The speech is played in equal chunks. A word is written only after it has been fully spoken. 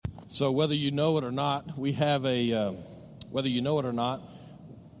So whether you know it or not, we have the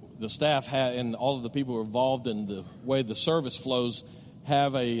staff and all of the people who are involved in the way the service flows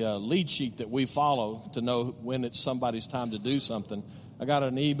have a lead sheet that we follow to know when it's somebody's time to do something. I got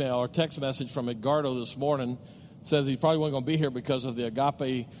an email or text message from Edgardo this morning. Says he probably wasn't going to be here because of the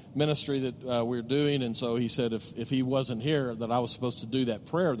agape ministry that we're doing. And so he said if he wasn't here, that I was supposed to do that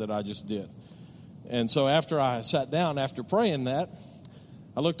prayer that I just did. And so after I sat down, after praying that,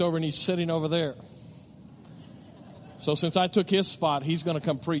 I looked over and he's sitting over there. So since I took his spot, he's going to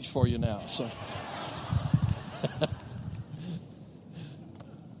come preach for you now. So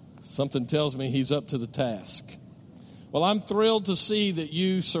something tells me he's up to the task. Well, I'm thrilled to see that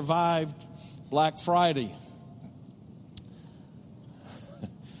you survived Black Friday.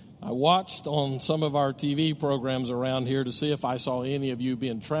 I watched on some of our TV programs around here to see if I saw any of you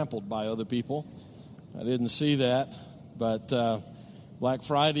being trampled by other people. I didn't see that, but Black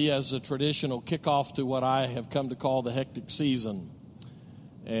Friday as a traditional kickoff to what I have come to call the hectic season.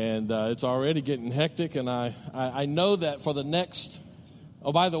 And it's already getting hectic, and I know that for the next...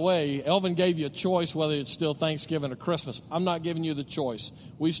 Oh, by the way, Elvin gave you a choice whether it's still Thanksgiving or Christmas. I'm not giving you the choice.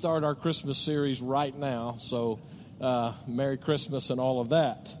 We start our Christmas series right now, so Merry Christmas and all of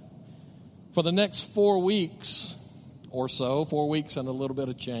that. For the next 4 weeks or so, 4 weeks and a little bit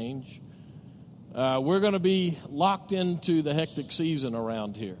of change, we're going to be locked into the hectic season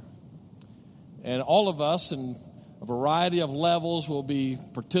around here. And all of us in a variety of levels will be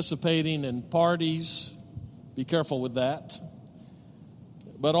participating in parties. Be careful with that.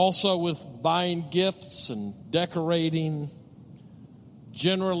 But also with buying gifts and decorating,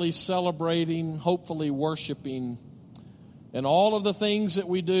 generally celebrating, hopefully worshiping. And all of the things that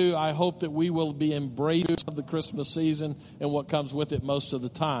we do, I hope that we will be embracing of the Christmas season and what comes with it most of the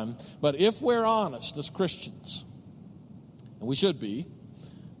time. But if we're honest as Christians, and we should be,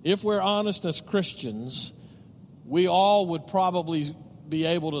 if we're honest as Christians, we all would probably be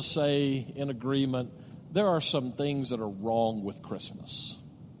able to say in agreement, there are some things that are wrong with Christmas.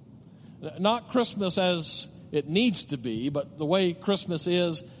 Not Christmas as it needs to be, but the way Christmas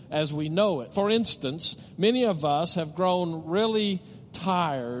is as we know it. For instance, many of us have grown really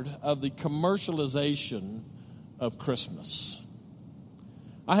tired of the commercialization of Christmas.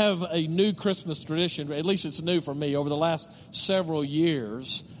 I have a new Christmas tradition, at least it's new for me. Over the last several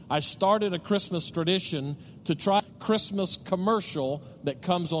years, I started a Christmas tradition to try a Christmas commercial that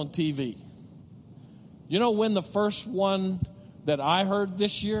comes on TV. You know when the first one that I heard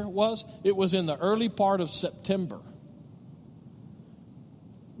this year was? It was in the early part of September.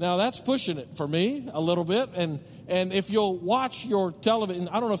 Now, that's pushing it for me a little bit. And if you'll watch your television,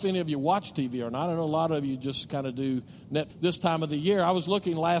 I don't know if any of you watch TV or not. I know a lot of you just kind of do this time of the year. I was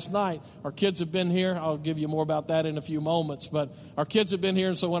looking last night. Our kids have been here. I'll give you more about that in a few moments. But our kids have been here.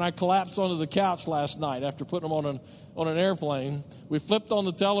 And so when I collapsed onto the couch last night after putting them on an airplane, we flipped on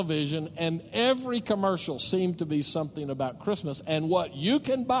the television, and every commercial seemed to be something about Christmas and what you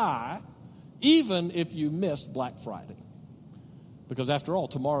can buy even if you missed Black Friday. Because after all,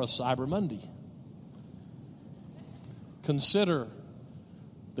 tomorrow's Cyber Monday. Consider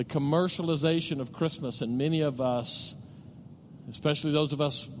the commercialization of Christmas, and many of us, especially those of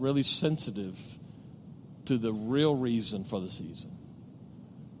us really sensitive to the real reason for the season.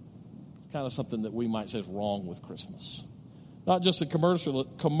 It's kind of something that we might say is wrong with Christmas. Not just the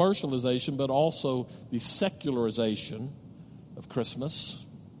commercialization, but also the secularization of Christmas.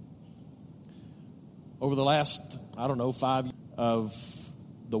 Over the last, 5 years of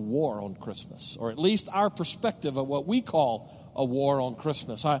the war on Christmas, or at least our perspective of what we call a war on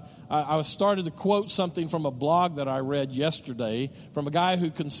Christmas. I started to quote something from a blog that I read yesterday from a guy who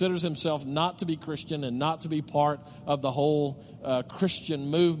considers himself not to be Christian and not to be part of the whole Christian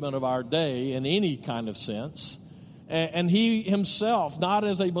movement of our day in any kind of sense. And he himself, not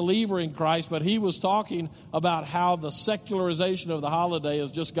as a believer in Christ, but he was talking about how the secularization of the holiday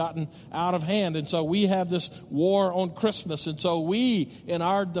has just gotten out of hand. And so we have this war on Christmas. And so we, in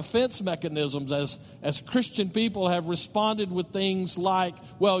our defense mechanisms as Christian people, have responded with things like,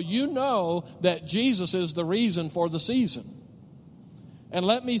 well, you know that Jesus is the reason for the season. And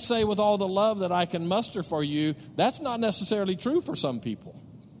let me say with all the love that I can muster for you, that's not necessarily true for some people.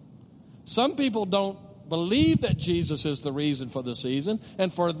 Some people don't believe that Jesus is the reason for the season,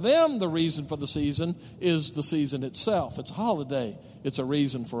 and for them the reason for the season is the season itself. It's a holiday. It's a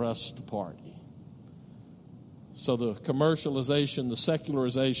reason for us to party. So the commercialization, the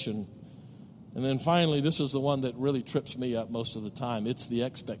secularization, and then finally, this is the one that really trips me up most of the time. It's the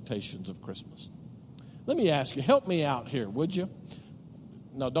expectations of Christmas. Let me ask you, help me out here, would you?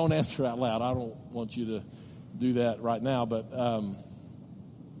 No, don't answer out loud. I don't want you to do that right now, but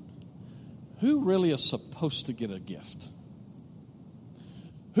who really is supposed to get a gift?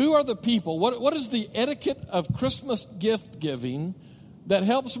 Who are the people? What is the etiquette of Christmas gift giving that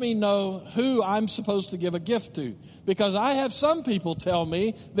helps me know who I'm supposed to give a gift to? Because I have some people tell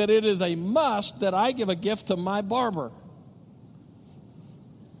me that it is a must that I give a gift to my barber.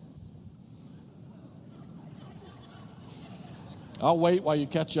 I'll wait while you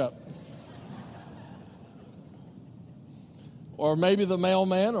catch up. Or maybe the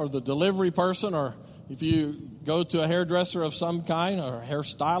mailman or the delivery person, or if you go to a hairdresser of some kind or a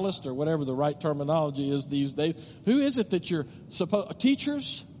hairstylist or whatever the right terminology is these days. Who is it that you're supposed,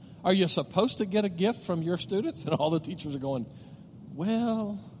 teachers? Are you supposed to get a gift from your students? And all the teachers are going,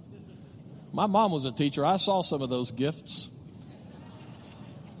 well, my mom was a teacher. I saw some of those gifts.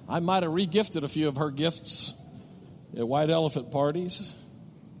 I might have re-gifted a few of her gifts at white elephant parties.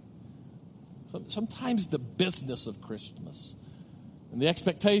 Sometimes the business of Christmas and the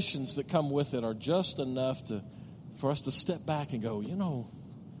expectations that come with it are just enough for us to step back and go,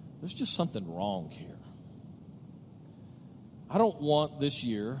 there's just something wrong here. I don't want this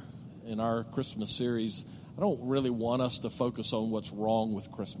year in our Christmas series, I don't really want us to focus on what's wrong with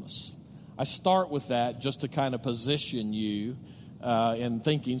Christmas. I start with that just to kind of position you in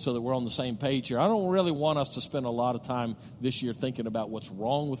thinking so that we're on the same page here. I don't really want us to spend a lot of time this year thinking about what's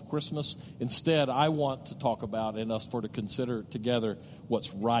wrong with Christmas. Instead, I want to talk about and us to consider together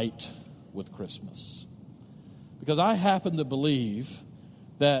what's right with Christmas. Because I happen to believe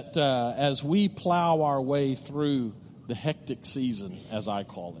that as we plow our way through the hectic season, as I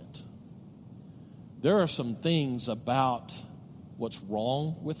call it, there are some things about what's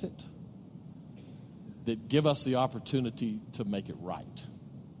wrong with it that give us the opportunity to make it right.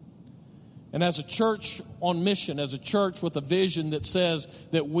 And as a church on mission, as a church with a vision that says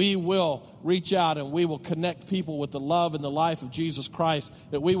that we will reach out and we will connect people with the love and the life of Jesus Christ,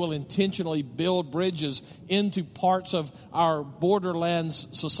 that we will intentionally build bridges into parts of our borderlands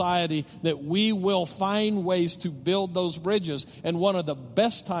society, that we will find ways to build those bridges. And one of the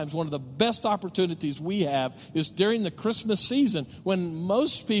best times, one of the best opportunities we have is during the Christmas season, when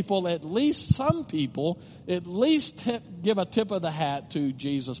most people, at least some people, at least give a tip of the hat to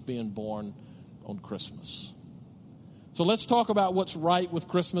Jesus being born on Christmas. So let's talk about what's right with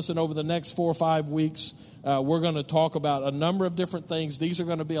Christmas. And over the next 4 or 5 weeks, we're going to talk about a number of different things. These are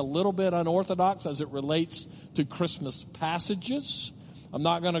going to be a little bit unorthodox as it relates to Christmas passages. I'm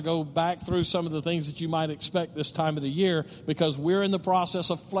not going to go back through some of the things that you might expect this time of the year, because we're in the process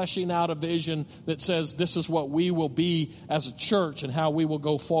of fleshing out a vision that says this is what we will be as a church and how we will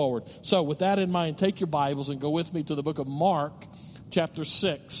go forward. So with that in mind, take your Bibles and go with me to the book of Mark, chapter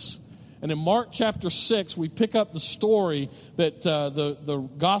 6. And in Mark chapter 6, we pick up the story that the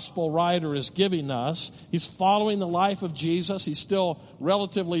gospel writer is giving us. He's following the life of Jesus. He's still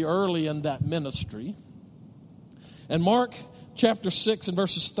relatively early in that ministry. And Mark chapter 6 and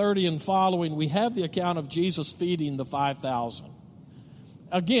verses 30 and following, we have the account of Jesus feeding the 5,000.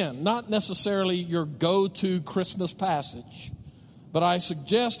 Again, not necessarily your go-to Christmas passage, but I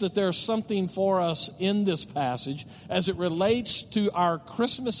suggest that there's something for us in this passage as it relates to our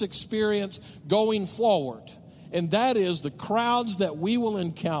Christmas experience going forward. And that is the crowds that we will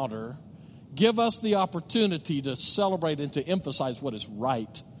encounter give us the opportunity to celebrate and to emphasize what is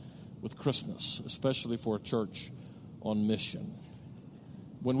right with Christmas, especially for a church on mission.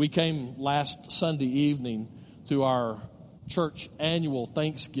 When we came last Sunday evening to our church annual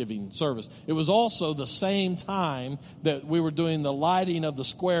Thanksgiving service, it was also the same time that we were doing the lighting of the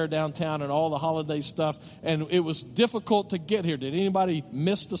square downtown and all the holiday stuff, and it was difficult to get here. Did anybody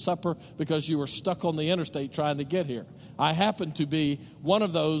miss the supper because you were stuck on the interstate trying to get here? I happened to be one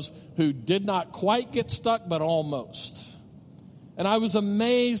of those who did not quite get stuck, but almost. And I was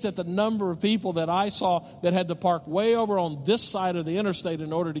amazed at the number of people that I saw that had to park way over on this side of the interstate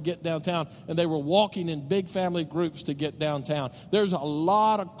in order to get downtown. And they were walking in big family groups to get downtown. There's a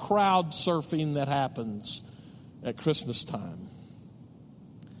lot of crowd surfing that happens at Christmas time.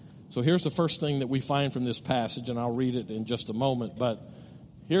 So here's the first thing that we find from this passage, and I'll read it in just a moment. But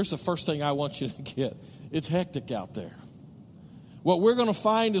here's the first thing I want you to get. It's hectic out there. What we're going to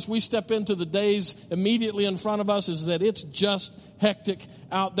find as we step into the days immediately in front of us is that it's just hectic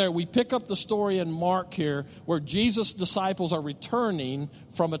out there. We pick up the story in Mark here where Jesus' disciples are returning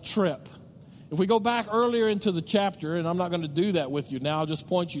from a trip. If we go back earlier into the chapter, and I'm not going to do that with you now, I'll just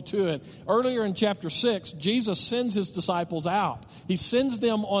point you to it. Earlier in chapter 6, Jesus sends his disciples out. He sends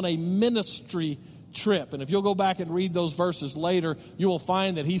them on a ministry trip. And if you'll go back and read those verses later, you will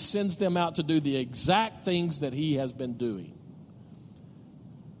find that he sends them out to do the exact things that he has been doing.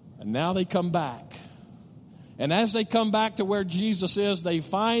 And now they come back. And as they come back to where Jesus is, they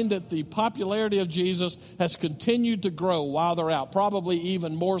find that the popularity of Jesus has continued to grow while they're out, probably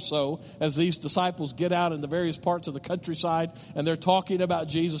even more so as these disciples get out in the various parts of the countryside and they're talking about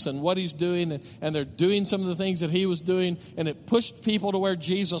Jesus and what he's doing, and they're doing some of the things that he was doing, and it pushed people to where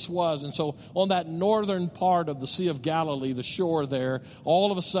Jesus was. And so on that northern part of the Sea of Galilee, the shore there,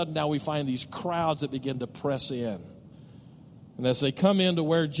 all of a sudden now we find these crowds that begin to press in. And as they come into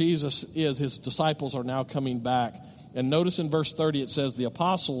where Jesus is, his disciples are now coming back. And notice in verse 30 it says, the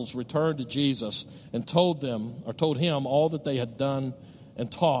apostles returned to Jesus and told him all that they had done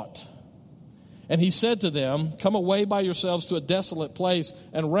and taught. And he said to them, come away by yourselves to a desolate place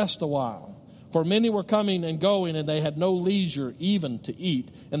and rest a while. For many were coming and going, and they had no leisure even to eat.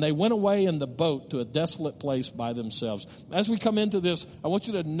 And they went away in the boat to a desolate place by themselves. As we come into this, I want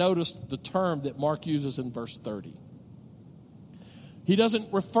you to notice the term that Mark uses in verse 30. He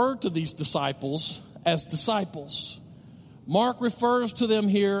doesn't refer to these disciples as disciples. Mark refers to them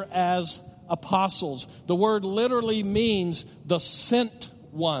here as apostles. The word literally means the sent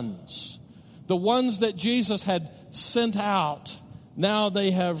ones. The ones that Jesus had sent out, now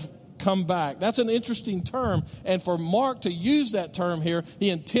they have come back. That's an interesting term. And for Mark to use that term here, he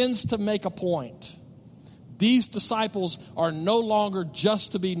intends to make a point. These disciples are no longer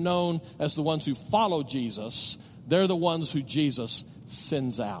just to be known as the ones who follow Jesus. They're the ones who Jesus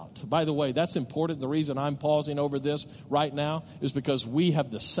sends out. By the way, that's important. The reason I'm pausing over this right now is because we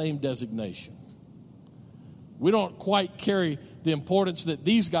have the same designation. We don't quite carry the importance that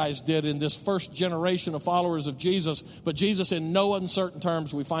these guys did in this first generation of followers of Jesus, but Jesus, in no uncertain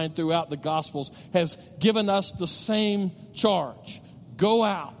terms, we find throughout the Gospels, has given us the same charge. Go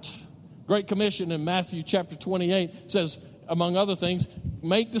out. Great Commission in Matthew chapter 28 says, among other things,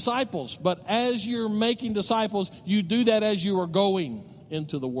 make disciples. But as you're making disciples, you do that as you are going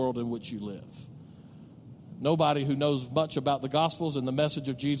into the world in which you live. Nobody who knows much about the Gospels and the message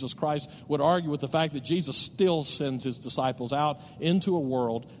of Jesus Christ would argue with the fact that Jesus still sends his disciples out into a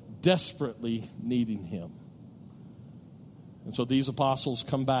world desperately needing him. And so these apostles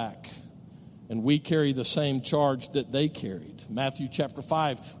come back, and we carry the same charge that they carried. Matthew chapter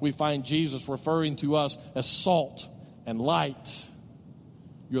 5, we find Jesus referring to us as salt and light.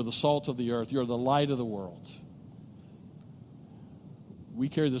 You're the salt of the earth. You're the light of the world. We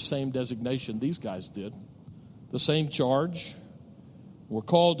carry the same designation these guys did. The same charge. We're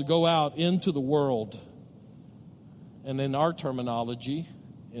called to go out into the world. And in our terminology,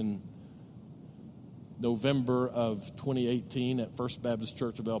 in November of 2018 at First Baptist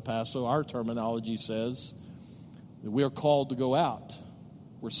Church of El Paso, our terminology says that we are called to go out.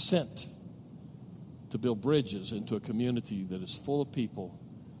 We're sent to build bridges into a community that is full of people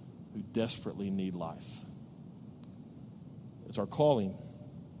who desperately need life. It's our calling.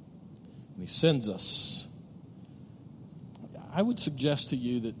 And he sends us. I would suggest to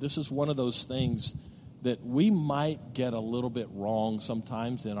you that this is one of those things that we might get a little bit wrong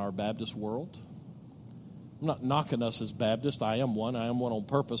sometimes in our Baptist world. I'm not knocking us as Baptists. I am one on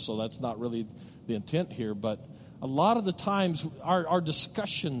purpose, so that's not really the intent here. But a lot of the times our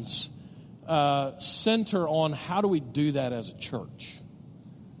discussions center on how do we do that as a church.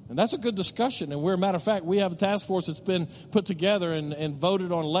 And that's a good discussion. And matter of fact, we have a task force that's been put together and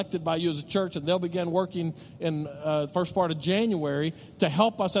voted on, elected by you as a church, and they'll begin working in the first part of January to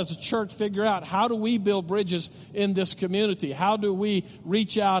help us as a church figure out how do we build bridges in this community? How do we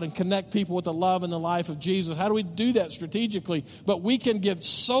reach out and connect people with the love and the life of Jesus? How do we do that strategically? But we can give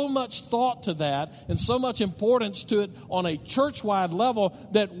so much thought to that and so much importance to it on a church-wide level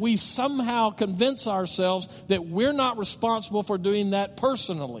that we somehow convince ourselves that we're not responsible for doing that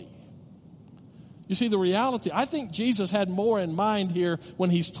personally. You see, the reality, I think Jesus had more in mind here when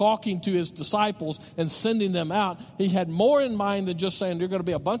he's talking to his disciples and sending them out. He had more in mind than just saying there are going to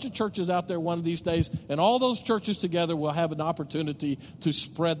be a bunch of churches out there one of these days, and all those churches together will have an opportunity to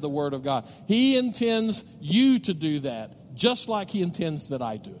spread the word of God. He intends you to do that, just like he intends that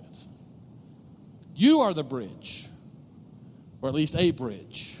I do it. You are the bridge, or at least a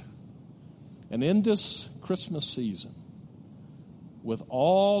bridge. And in this Christmas season, with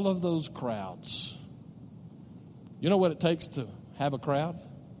all of those crowds, you know what it takes to have a crowd?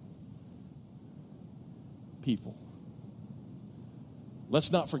 People.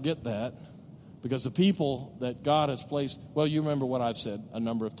 Let's not forget that, because the people that God has placed, well, you remember what I've said a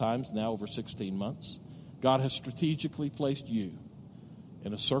number of times now over 16 months. God has strategically placed you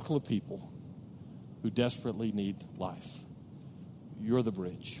in a circle of people who desperately need life. You're the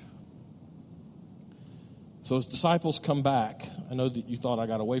bridge. So as disciples come back, I know that you thought I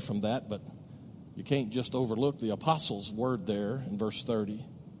got away from that, but you can't just overlook the apostles' word there in verse 30.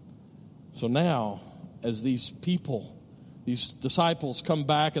 So now, as these people, these disciples come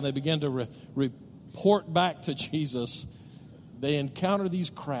back and they begin to report back to Jesus, they encounter these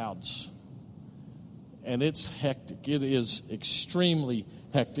crowds. And it's hectic. It is extremely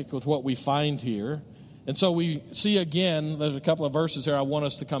hectic with what we find here. And so we see again, there's a couple of verses here I want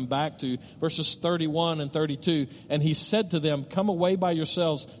us to come back to. Verses 31 and 32. And he said to them, come away by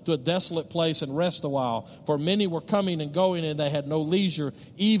yourselves to a desolate place and rest a while. For many were coming and going, and they had no leisure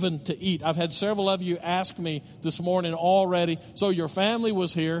even to eat. I've had several of you ask me this morning already, so your family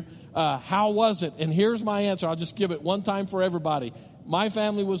was here. How was it? And here's my answer. I'll just give it one time for everybody. My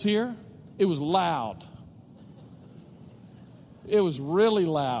family was here. It was loud. It was really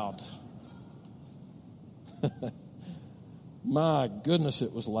loud. My goodness,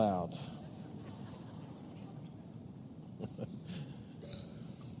 it was loud.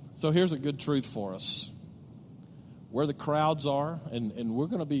 So here's a good truth for us. Where the crowds are, and we're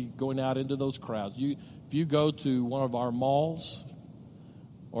going to be going out into those crowds. If you go to one of our malls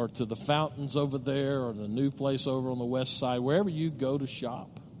or to the fountains over there or the new place over on the west side, wherever you go to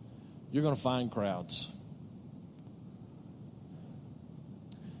shop, you're going to find crowds.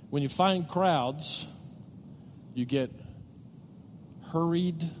 When you find crowds, you get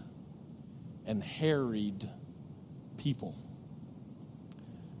hurried and harried people.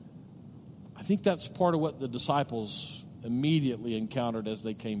 I think that's part of what the disciples immediately encountered as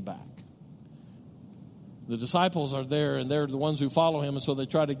they came back. The disciples are there, and they're the ones who follow him, and so they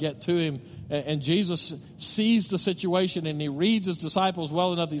try to get to him. And Jesus sees the situation, and he reads his disciples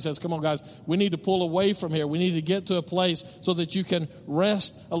well enough. He says, come on, guys, we need to pull away from here. We need to get to a place so that you can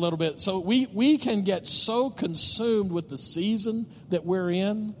rest a little bit. So we can get so consumed with the season that we're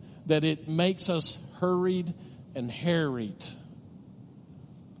in that it makes us hurried and harried.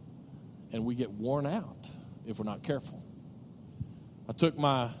 And we get worn out if we're not careful. I took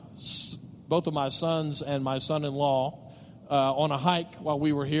both of my sons and my son-in-law on a hike while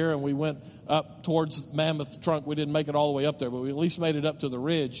we were here, and we went up towards Mammoth Trunk. We didn't make it all the way up there, but we at least made it up to the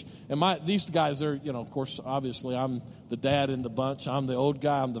ridge. And these guys, they're, of course, obviously, I'm the dad in the bunch. I'm the old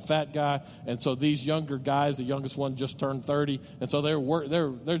guy. I'm the fat guy. And so these younger guys, the youngest one just turned 30, and so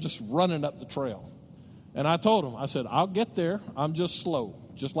they're just running up the trail. And I told them, I said, I'll get there. I'm just slow,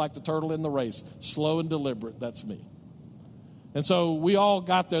 just like the turtle in the race, slow and deliberate. That's me. And so we all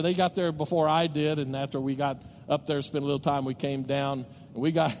got there. They got there before I did, and after we got up there, spent a little time, we came down. And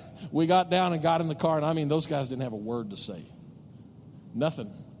we got down and got in the car, and I mean, those guys didn't have a word to say.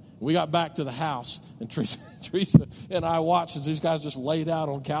 Nothing. We got back to the house, and Teresa and I watched as these guys just laid out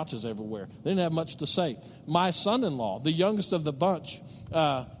on couches everywhere. They didn't have much to say. My son-in-law, the youngest of the bunch,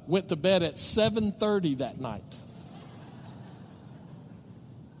 went to bed at 7:30 that night.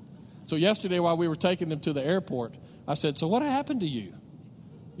 So yesterday while we were taking him to the airport, I said, so what happened to you?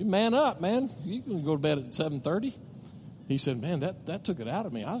 You man up, man. You can go to bed at 7:30. He said, man, that took it out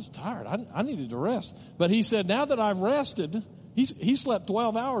of me. I was tired. I needed to rest. But he said, now that I've rested, he slept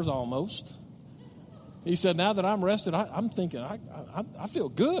 12 hours almost. He said, now that I'm rested, I'm thinking, I feel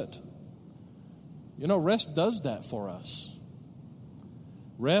good. Rest does that for us.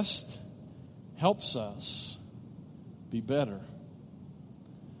 Rest helps us be better.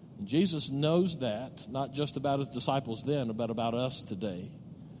 And Jesus knows that, not just about his disciples then, but about us today.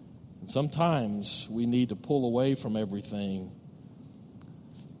 And sometimes we need to pull away from everything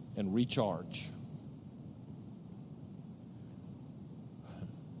and recharge.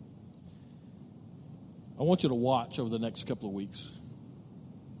 I want you to watch over the next couple of weeks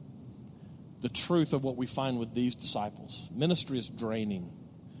the truth of what we find with these disciples. Ministry is draining.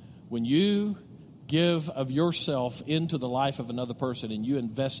 When you give of yourself into the life of another person and you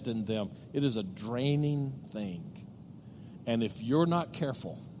invest in them, it is a draining thing. And if you're not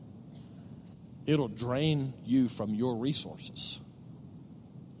careful, it'll drain you from your resources.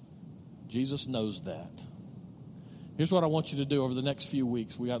 Jesus knows that. Here's what I want you to do over the next few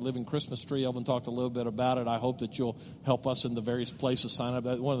weeks. We got Living Christmas Tree. Elvin talked a little bit about it. I hope that you'll help us in the various places sign up.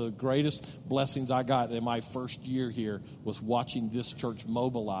 One of the greatest blessings I got in my first year here was watching this church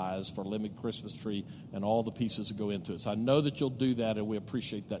mobilize for Living Christmas Tree and all the pieces that go into it. So I know that you'll do that, and we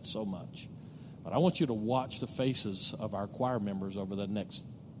appreciate that so much. But I want you to watch the faces of our choir members over the next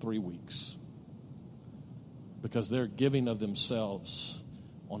 3 weeks, because they're giving of themselves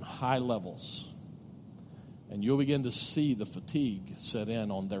on high levels. And you'll begin to see the fatigue set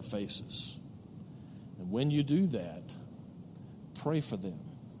in on their faces. And when you do that, pray for them.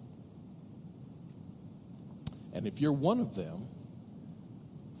 And if you're one of them,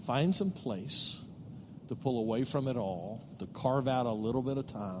 find some place to pull away from it all, to carve out a little bit of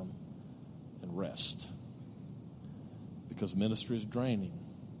time and rest. Because ministry is draining.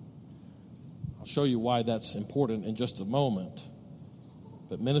 I'll show you why that's important in just a moment.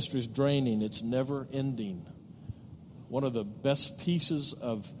 But ministry is draining. It's never ending. One of the best pieces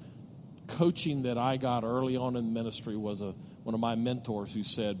of coaching that I got early on in ministry was one of my mentors who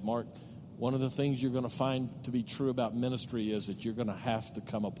said, Mark, one of the things you're going to find to be true about ministry is that you're going to have to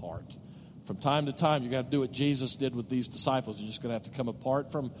come apart. From time to time, you've got to do what Jesus did with these disciples. You're just going to have to come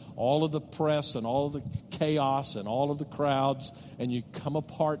apart from all of the press and all of the chaos and all of the crowds, and you come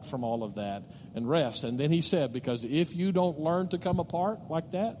apart from all of that and rest. And then he said, because if you don't learn to come apart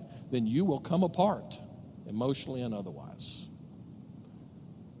like that, then you will come apart emotionally and otherwise.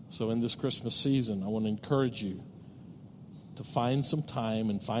 So in this Christmas season, I want to encourage you to find some time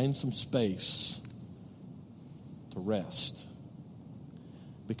and find some space to rest.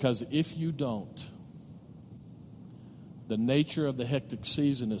 Because if you don't, the nature of the hectic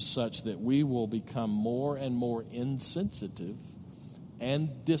season is such that we will become more and more insensitive and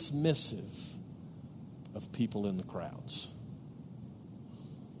dismissive of people in the crowds.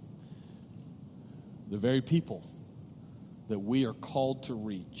 The very people that we are called to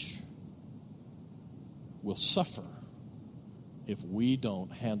reach will suffer if we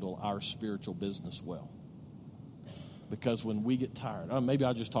don't handle our spiritual business well. Because when we get tired, maybe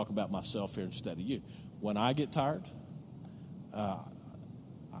I'll just talk about myself here instead of you. When I get tired,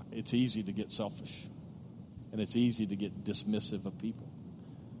 it's easy to get selfish. And it's easy to get dismissive of people.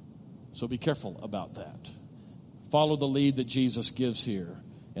 So be careful about that. Follow the lead that Jesus gives here.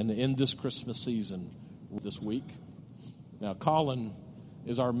 And in this Christmas season, this week. Now, Colin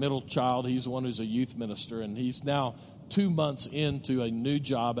is our middle child. He's the one who's a youth minister. And he's now 2 months into a new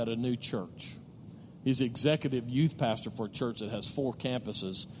job at a new church. He's the executive youth pastor for a church that has 4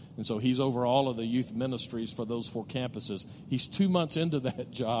 campuses. And so he's over all of the youth ministries for those 4 campuses. He's 2 months into that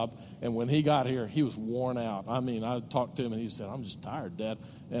job. And when he got here, he was worn out. I mean, I talked to him and he said, I'm just tired, Dad.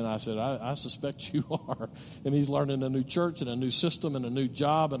 And I said, I suspect you are. And he's learning a new church and a new system and a new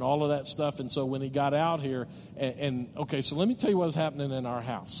job and all of that stuff. And so when he got out here, okay, so let me tell you what was happening in our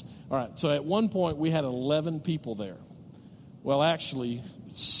house. All right, so at one point we had 11 people there. Well, actually,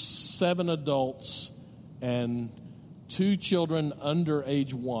 7 adults and 2 children under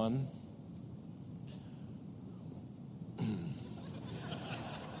age 1.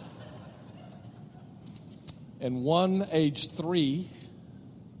 And 1 age 3,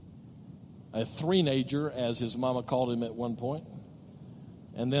 a three-nager, as his mama called him at one point,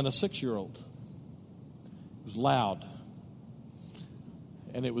 and then a 6-year-old. It was loud,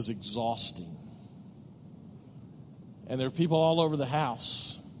 and it was exhausting. And there were people all over the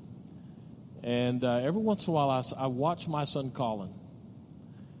house. And every once in a while, I watch my son Colin.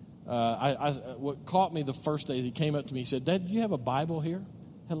 What caught me the first day is he came up to me. He said, Dad, do you have a Bible here?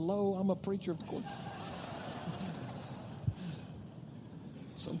 Hello, I'm a preacher, of course.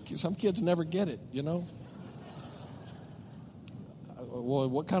 Some kids never get it, you know. Well,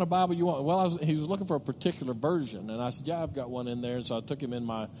 what kind of Bible you want? Well, he was looking for a particular version. And I said, yeah, I've got one in there. And so I took him in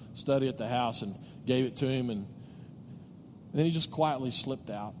my study at the house and gave it to him. And then he just quietly slipped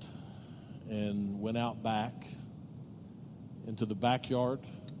out and went out back into the backyard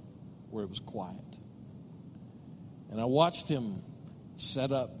where it was quiet. And I watched him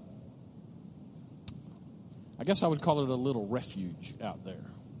set up, I guess I would call it a little refuge out there.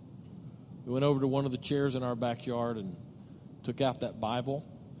 We went over to one of the chairs in our backyard and took out that Bible,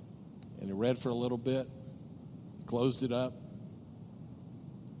 and he read for a little bit, closed it up,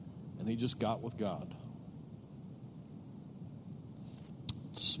 and he just got with God.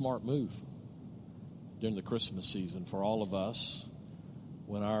 It's a smart move during the Christmas season for all of us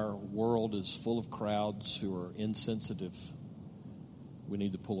when our world is full of crowds who are insensitive. We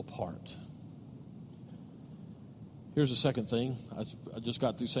need to pull apart. Here's the second thing. I just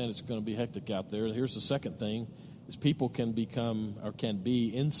got through saying it's going to be hectic out there. Here's the second thing, is people can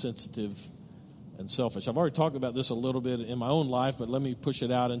be insensitive and selfish. I've already talked about this a little bit in my own life, but let me push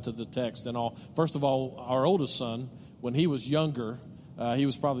it out into the text and all. First of all, our oldest son, when he was younger, he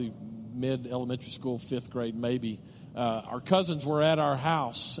was probably mid-elementary school, 5th grade maybe. Our cousins were at our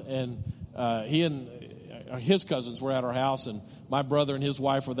house, and he and his cousins were at our house, and my brother and his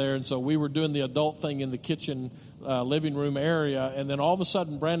wife were there, and so we were doing the adult thing in the kitchen living room area, and then all of a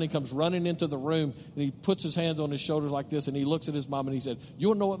sudden Brandon comes running into the room, and he puts his hands on his shoulders like this, and he looks at his mom, and he said, you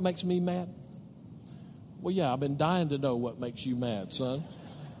want to know what makes me mad? Well, yeah, I've been dying to know what makes you mad, son.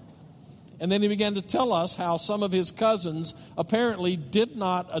 And then he began to tell us how some of his cousins apparently did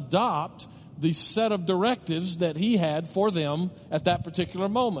not adopt the set of directives that he had for them at that particular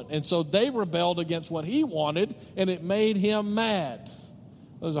moment. And so they rebelled against what he wanted, and it made him mad.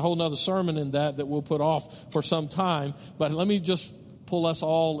 There's a whole other sermon in that we'll put off for some time. But let me just pull us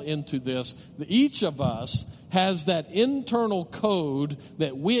all into this. Each of us has that internal code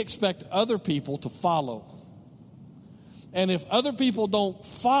that we expect other people to follow. And if other people don't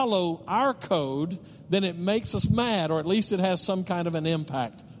follow our code, then it makes us mad, or at least it has some kind of an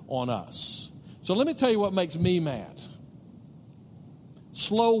impact on us. So let me tell you what makes me mad.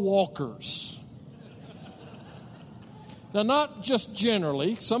 Slow walkers. Now, not just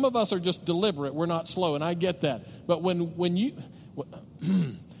generally. Some of us are just deliberate. We're not slow, and I get that. But when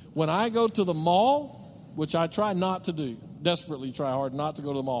I go to the mall, which I try not to do, desperately try hard not to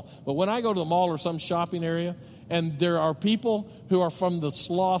go to the mall. But when I go to the mall or some shopping area, and there are people who are from the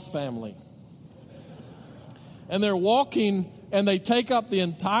sloth family, and they're walking, and they take up the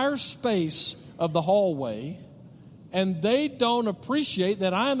entire space of the hallway, and they don't appreciate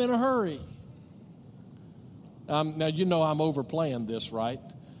that I'm in a hurry. Now, you know I'm overplaying this, right?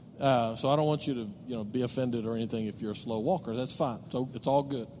 So I don't want you to be offended or anything if you're a slow walker. That's fine. So it's all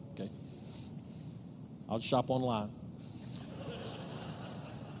good. Okay. I'll shop online.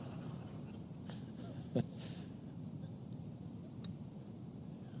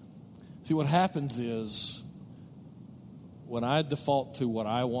 See, what happens is when I default to what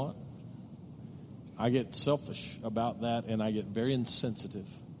I want, I get selfish about that, and I get very insensitive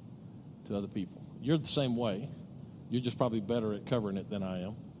to other people. You're the same way. You're just probably better at covering it than I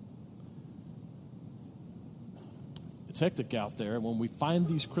am. It's hectic out there, and when we find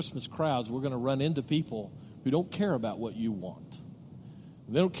these Christmas crowds, we're going to run into people who don't care about what you want.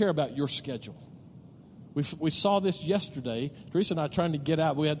 They don't care about your schedule. We saw this yesterday. Teresa and I trying to get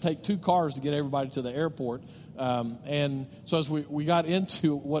out. We had to take 2 cars to get everybody to the airport. And so as we got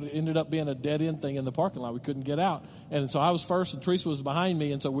into what ended up being a dead-end thing in the parking lot, we couldn't get out. And so I was first, and Teresa was behind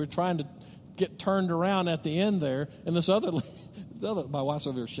me, and so we were trying to get turned around at the end there. And this other my wife's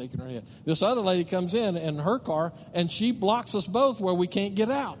over there shaking her head. This other lady comes in her car, and she blocks us both where we can't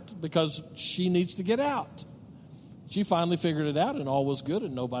get out because she needs to get out. She finally figured it out, and all was good,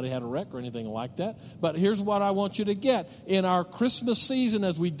 and nobody had a wreck or anything like that. But here's what I want you to get. In our Christmas season,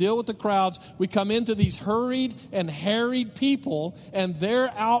 as we deal with the crowds, we come into these hurried and harried people, and they're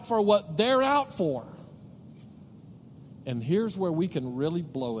out for what they're out for. And here's where we can really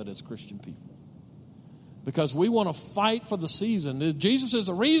blow it as Christian people. Because we want to fight for the season. Jesus is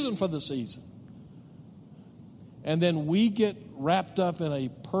the reason for the season. And then we get wrapped up in a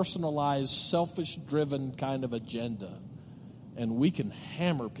personalized, selfish-driven kind of agenda. And we can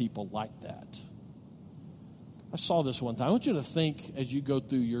hammer people like that. I saw this one time. I want you to think as you go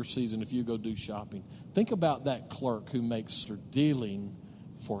through your season, if you go do shopping, think about that clerk who makes her dealing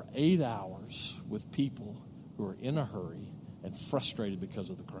for 8 hours with people who are in a hurry and frustrated because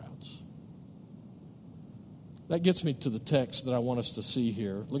of the crowds. That gets me to the text that I want us to see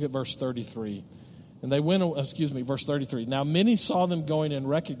here. Look at verse 33. And they went, verse 33. Now many saw them going and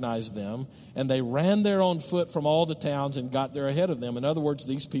recognized them, and they ran there on foot from all the towns and got there ahead of them. In other words,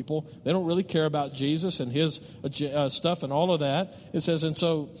 these people, they don't really care about Jesus and his stuff and all of that. It says, and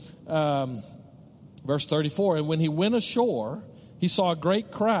so, verse 34, and when he went ashore, he saw a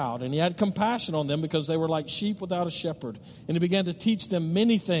great crowd, and he had compassion on them because they were like sheep without a shepherd. And he began to teach them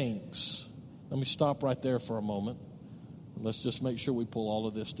many things. Let me stop right there for a moment. Let's just make sure we pull all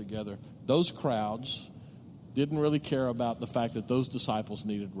of this together. Those crowds didn't really care about the fact that those disciples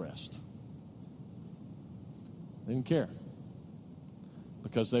needed rest. They didn't care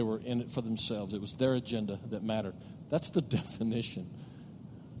because they were in it for themselves. It was their agenda that mattered. That's the definition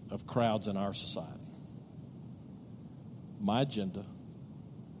of crowds in our society. My agenda,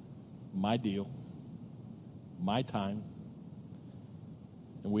 my deal, my time,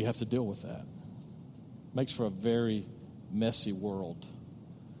 and we have to deal with that. Makes for a very messy world.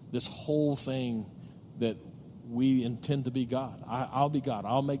 This whole thing that we intend to be God. I'll be God.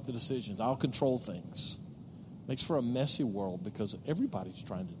 I'll make the decisions. I'll control things. Makes for a messy world because everybody's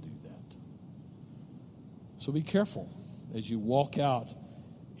trying to do that. So be careful as you walk out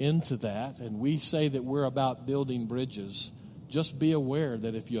into that. And we say that we're about building bridges. Just be aware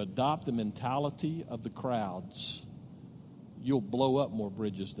that if you adopt the mentality of the crowds, you'll blow up more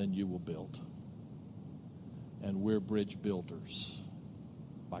bridges than you will build. And we're bridge builders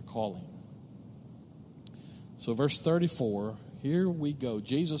by calling. So verse 34, here we go.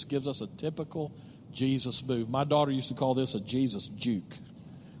 Jesus gives us a typical Jesus move. My daughter used to call this a Jesus juke.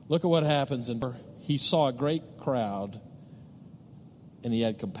 Look at what happens. And he saw a great crowd, and he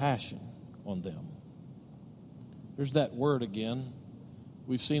had compassion on them. There's that word again.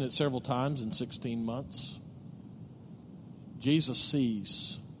 We've seen it several times in 16 months. Jesus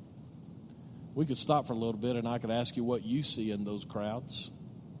sees. We could stop for a little bit, and I could ask you what you see in those crowds.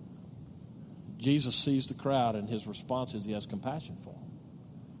 Jesus sees the crowd, and his response is he has compassion for them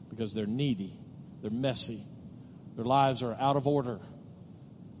because they're needy, they're messy, their lives are out of order,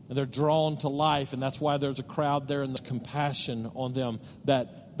 and they're drawn to life, and that's why there's a crowd there and the compassion on them.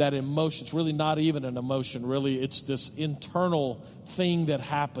 That emotion, it's really not even an emotion, really. It's this internal thing that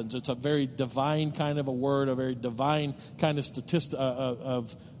happens. It's a very divine kind of a word, a very divine kind of statistic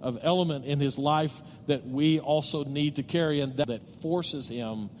of element in his life that we also need to carry, and that forces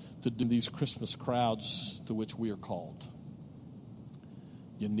him to do these Christmas crowds to which we are called.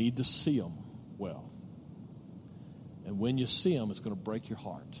 You need to see them well. And when you see them, it's going to break your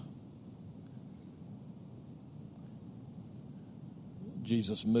heart.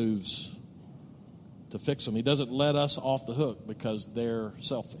 Jesus moves to fix them. He doesn't let us off the hook because they're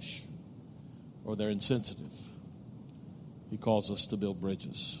selfish or they're insensitive. He calls us to build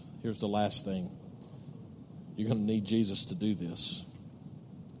bridges. Here's the last thing. You're going to need Jesus to do this.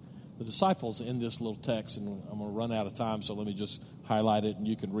 The disciples in this little text, and I'm going to run out of time, so let me just highlight it and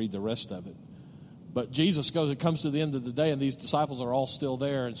you can read the rest of it. But Jesus goes, it comes to the end of the day, and these disciples are all still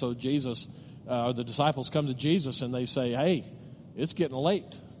there. And so the disciples come to Jesus and they say, hey, it's getting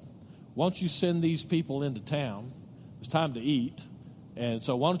late. Why don't you send these people into town? It's time to eat. And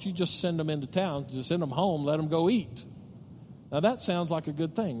so why don't you just send them into town, just send them home, let them go eat. Now that sounds like a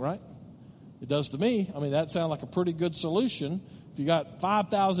good thing, right? It does to me. I mean, that sounds like a pretty good solution. If you got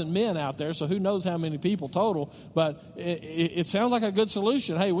 5,000 men out there, so who knows how many people total, but it sounds like a good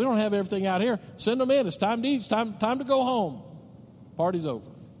solution. Hey, we don't have everything out here. Send them in. It's time to eat. It's time to go home. Party's over.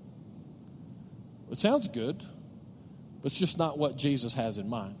 It sounds good, but it's just not what Jesus has in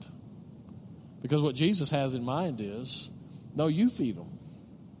mind. Because what Jesus has in mind is, no, you feed them.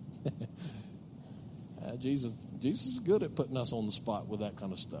 Jesus is good at putting us on the spot with that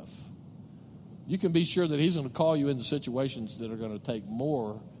kind of stuff. You can be sure that he's going to call you into situations that are going to take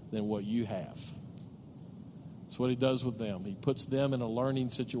more than what you have. That's what he does with them. He puts them in a learning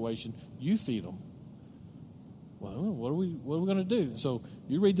situation. You feed them. Well, what are we going to do? So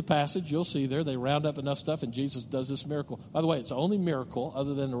you read the passage, you'll see there they round up enough stuff, and Jesus does this miracle. By the way, it's the only miracle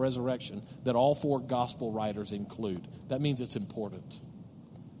other than the resurrection that all four gospel writers include. That means it's important.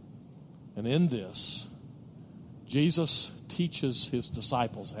 And in this, Jesus teaches his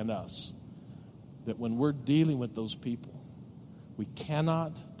disciples and us that when we're dealing with those people, we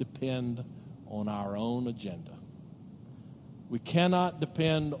cannot depend on our own agenda. We cannot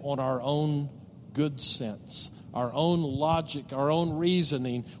depend on our own good sense, our own logic, our own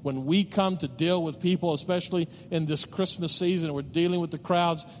reasoning. When we come to deal with people, especially in this Christmas season, we're dealing with the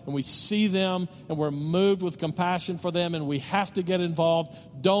crowds and we see them and we're moved with compassion for them and we have to get involved.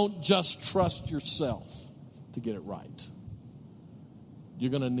 Don't just trust yourself to get it right.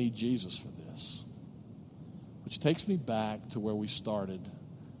 You're going to need Jesus for this. Which takes me back to where we started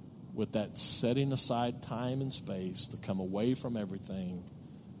with that setting aside time and space to come away from everything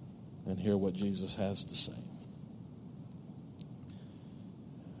and hear what Jesus has to say.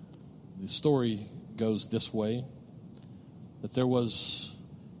 The story goes this way, that there was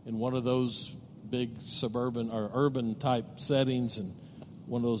in one of those big suburban or urban type settings and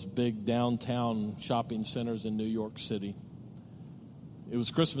one of those big downtown shopping centers in New York City. It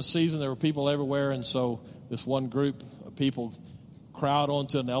was Christmas season. There were people everywhere, and so this one group of people crowd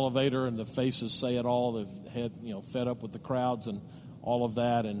onto an elevator, and the faces say it all. They've had, fed up with the crowds and all of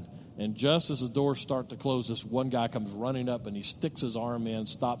that. And just as the doors start to close, this one guy comes running up, and he sticks his arm in,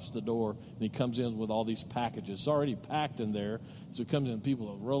 stops the door, and he comes in with all these packages. It's already packed in there, so he comes in, and people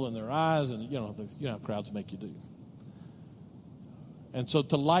are rolling their eyes, and you know how crowds make you do. And so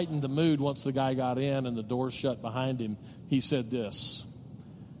to lighten the mood, once the guy got in and the doors shut behind him, he said this.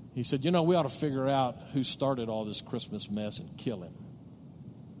 He said, we ought to figure out who started all this Christmas mess and kill him.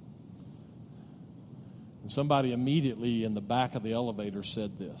 And somebody immediately in the back of the elevator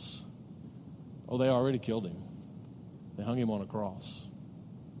said this. Oh, they already killed him. They hung him on a cross.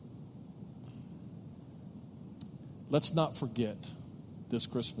 Let's not forget this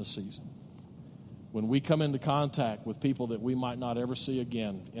Christmas season. When we come into contact with people that we might not ever see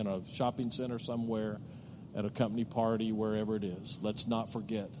again in a shopping center somewhere, at a company party, wherever it is, let's not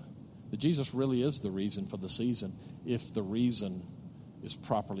forget that Jesus really is the reason for the season if the reason is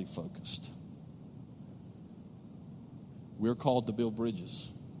properly focused. We're called to build bridges.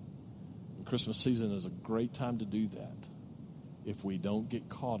 And Christmas season is a great time to do that if we don't get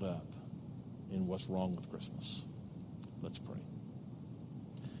caught up in what's wrong with Christmas. Let's pray.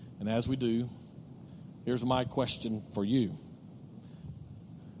 And as we do, here's my question for you.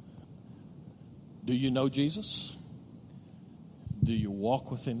 Do you know Jesus? Do you walk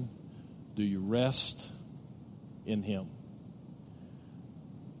with him? Do you rest in him?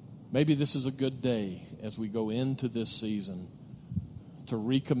 maybe this is a good day as we go into this season to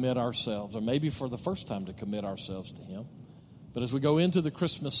recommit ourselves, or maybe for the first time to commit ourselves to Him. But as we go into the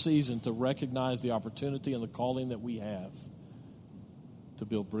Christmas season, to recognize the opportunity and the calling that we have to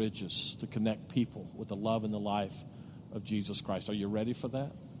build bridges, to connect people with the love and the life of Jesus Christ. Are you ready for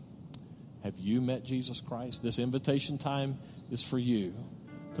that? Have you met Jesus Christ? This invitation time is for you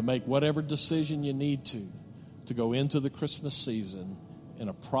to make whatever decision you need to go into the Christmas season in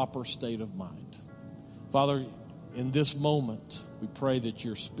a proper state of mind. Father, in this moment, we pray that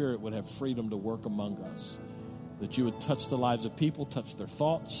your Spirit would have freedom to work among us, that you would touch the lives of people, touch their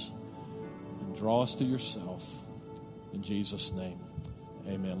thoughts, and draw us to yourself. In Jesus' name,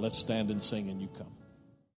 amen. Let's stand and sing, and you come.